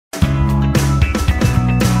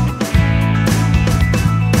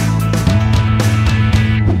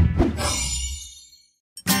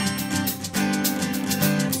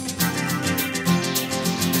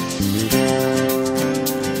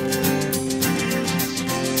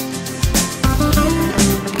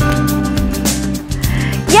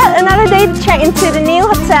ready to check into the new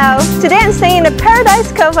hotel. Today I'm staying in the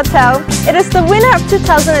Paradise Cove Hotel. It is the winner of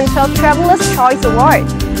 2012 Traveler's Choice Award.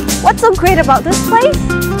 What's so great about this place?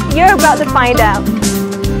 You're about to find out.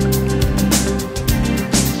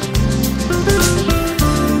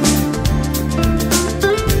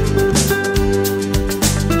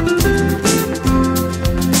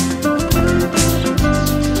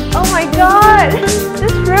 Oh my god!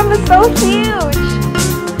 This room is so huge!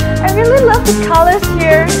 I really love the colors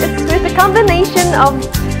here. It's with a combination of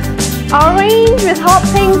orange with hot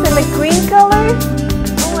pinks and the green color.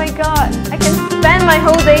 Oh my god, I can spend my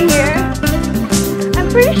whole day here. I'm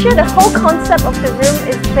pretty sure the whole concept of the room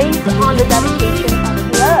is based on the dedication of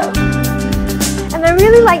love. And I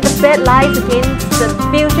really like the bed lies against the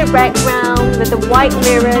fuchsia background with the white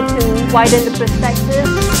mirror to widen the perspective.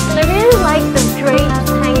 And I really like the drapes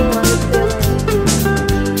hanging on the ceiling.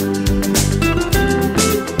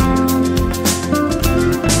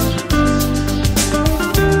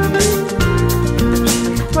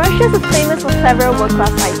 Mauritius is famous for several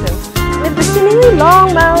world-class items. And if the seemingly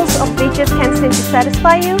long miles of beaches can't seem to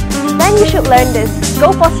satisfy you, then you should learn this.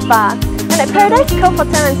 Go for spa. And at Paradise Cove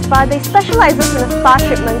Hotel and Spa, they specialize in a spa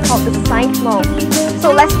treatment called the Saint-Mo.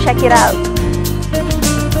 So let's check it out.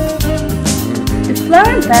 The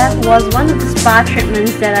flower bath was one of the spa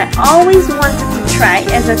treatments that I always wanted to try,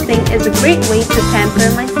 as I think it's a great way to pamper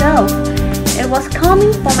myself. It was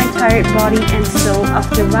calming for my tired body and soul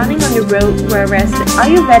after running on the road, whereas the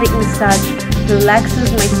Ayurvedic massage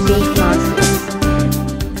relaxes my stiff muscles.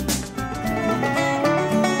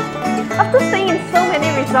 After staying in so many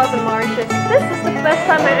resorts in Mauritius, this is the first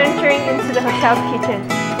time I'm entering into the hotel's kitchen.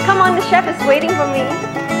 Come on, the chef is waiting for me.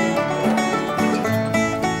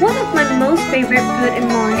 One of my most favorite food in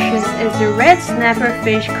Mauritius is the red snapper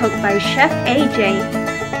fish cooked by Chef AJ.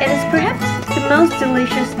 It is perhaps the most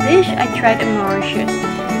delicious dish I tried in Mauritius.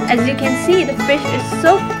 As you can see, the fish is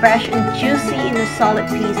so fresh and juicy in a solid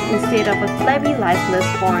piece instead of a flabby, lifeless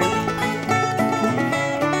form.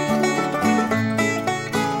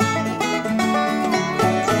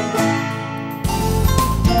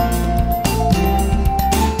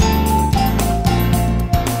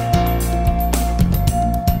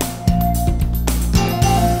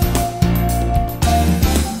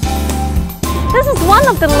 This is one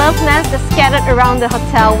of the love nests that's scattered around the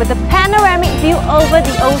hotel with a panoramic view over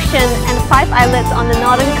the ocean and 5 islets on the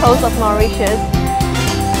northern coast of Mauritius.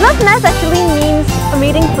 Love nest actually means a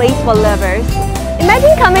meeting place for lovers.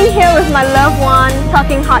 Imagine coming here with my loved one,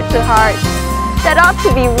 talking heart to heart. That ought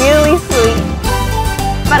to be really sweet.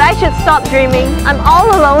 But I should stop dreaming. I'm all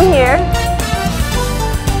alone here.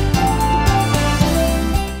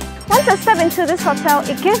 Once I stepped into this hotel,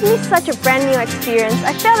 it gave me such a brand new experience.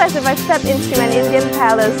 I felt as if I stepped into an Indian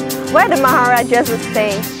palace where the Maharajas would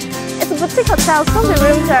stay. It's a boutique hotel, so the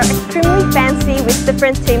rooms are extremely fancy with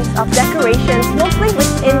different themes of decorations, mostly with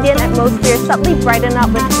Indian atmosphere subtly brightened up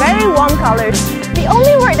with very warm colors. The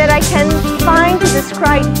only word that I can find to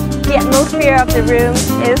describe the atmosphere of the room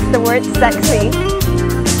is the word sexy.